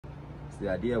So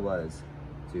the idea was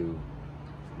to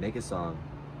make a song,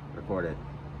 record it,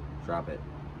 drop it,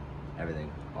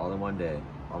 everything, all in one day,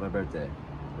 on my birthday,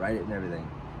 write it and everything,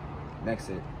 mix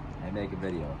it, and make a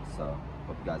video. So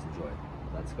hope you guys enjoy.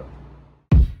 Let's go.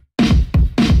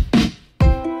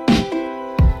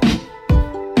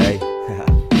 Hey,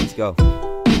 let's go.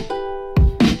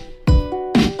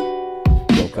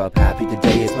 Woke up happy,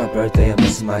 today is my birthday. I'm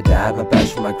missing my dad, my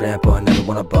best friend, my grandpa, and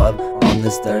everyone above on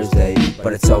this Thursday.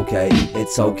 But it's okay,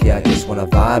 I just wanna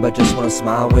vibe, I just wanna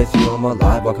smile with you. I'm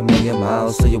alive, walk a million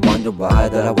miles, so you wonder why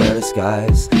that I wear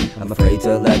disguise. I'm afraid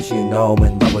to let you know I'm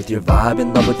in love with your vibe,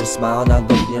 in love with your smile. Now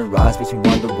look in your eyes, makes me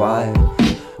wonder why.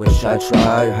 Wish I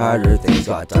tried harder, things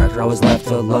got darker, I was left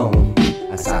alone.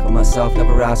 I sat with myself,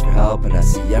 never asked for help, and I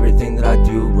see everything that I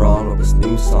do wrong. Wrote this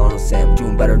new song, say I'm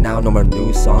doing better now, no more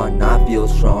new song. I feel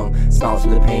strong, smiles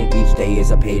through the pain. Each day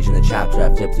is a page in the chapter.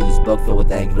 I flip through this book filled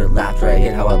with anger and laughter. I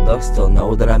hate how I look, still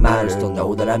know that I matter, still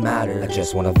know that I matter. I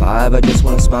just wanna vibe, I just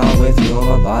wanna smile with you.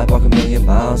 I'm alive, walk a million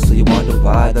miles, so you wonder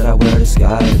why that I wear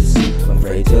disguise. I'm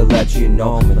afraid to let you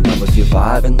know I'm in love with your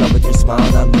vibe, in love with your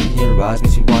smile. Not looking in your eyes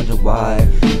makes you wonder why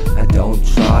I don't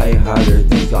try harder.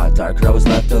 Things got darker, I was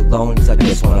left alone, cause I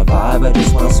just wanna vibe, I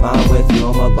just wanna smile with you.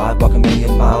 I'm alive, walk a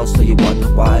million miles, so you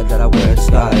wonder why that I wear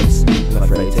disguise. I'm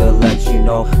afraid to let you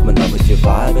know I'm in love with your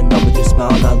vibe, in love with your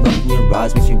smile. Not looking in your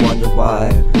eyes makes you wonder why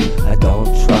I don't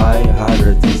try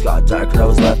harder. Things got darker, I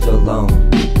was left alone.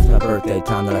 It's my birthday,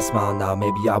 time that I smile now.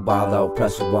 Maybe I wild out,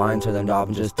 press rewind, turn the knob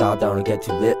and just dial down and get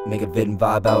too lit, make a vid and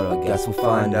vibe out. I guess we'll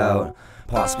find out.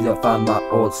 Possibly I'll find my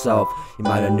old self. You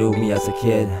might have knew me as a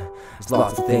kid. There's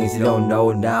lots of things you don't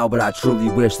know now, but I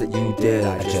truly wish that you did.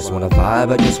 I just wanna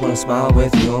vibe, I just wanna smile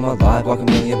with you. I'm alive, walk a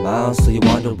million miles, so you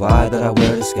wonder why that I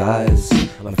wear disguise.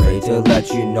 I'm afraid to let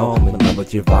you know I'm in love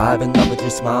with your vibe, in love with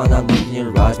your smile. Not looking in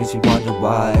your eyes makes you wonder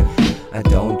why I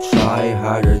don't try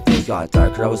harder. Things got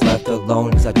darker, I was left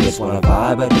alone, cause I just wanna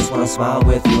vibe, I just wanna smile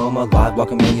with you. I'm alive, walk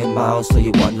a million miles, so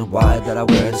you wonder why that I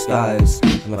wear disguise.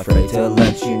 I'm afraid to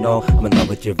let you know I'm in love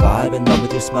with your vibe, in love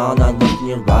with your smile. Not looking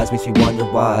in your eyes makes you wonder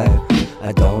why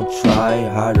I don't try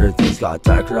harder. Things got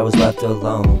darker, I was left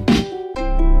alone.